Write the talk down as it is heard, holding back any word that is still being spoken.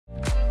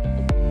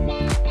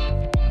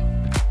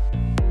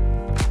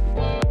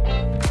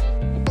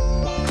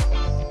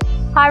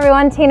Hi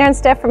everyone, Tina and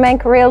Steph from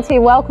Anchor Realty.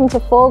 Welcome to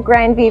 4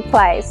 Grandview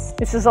Place.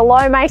 This is a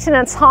low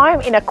maintenance home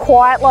in a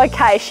quiet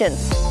location.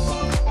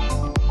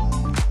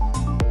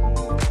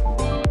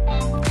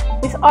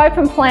 This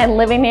open plan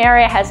living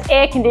area has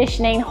air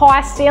conditioning,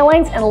 high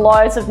ceilings and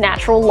loads of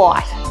natural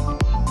light.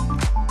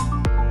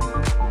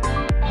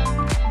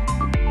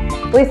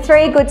 With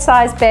 3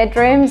 good-sized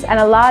bedrooms and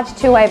a large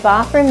 2-way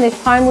bathroom,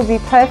 this home would be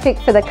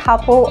perfect for the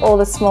couple or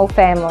the small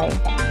family.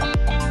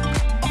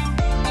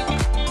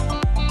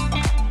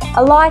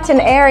 A light and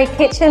airy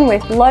kitchen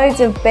with loads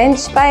of bench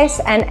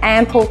space and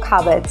ample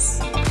cupboards.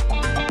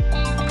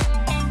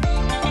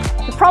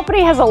 The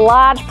property has a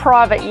large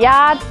private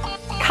yard,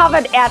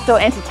 covered outdoor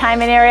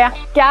entertainment area,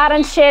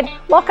 garden shed,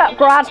 lock-up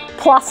garage,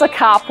 plus a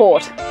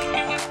carport.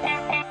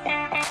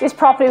 This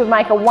property would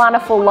make a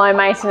wonderful low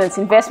maintenance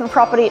investment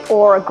property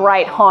or a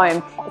great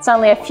home. It's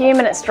only a few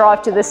minutes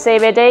drive to the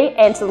CBD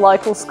and to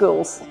local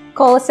schools.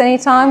 Call us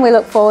anytime, we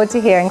look forward to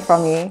hearing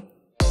from you.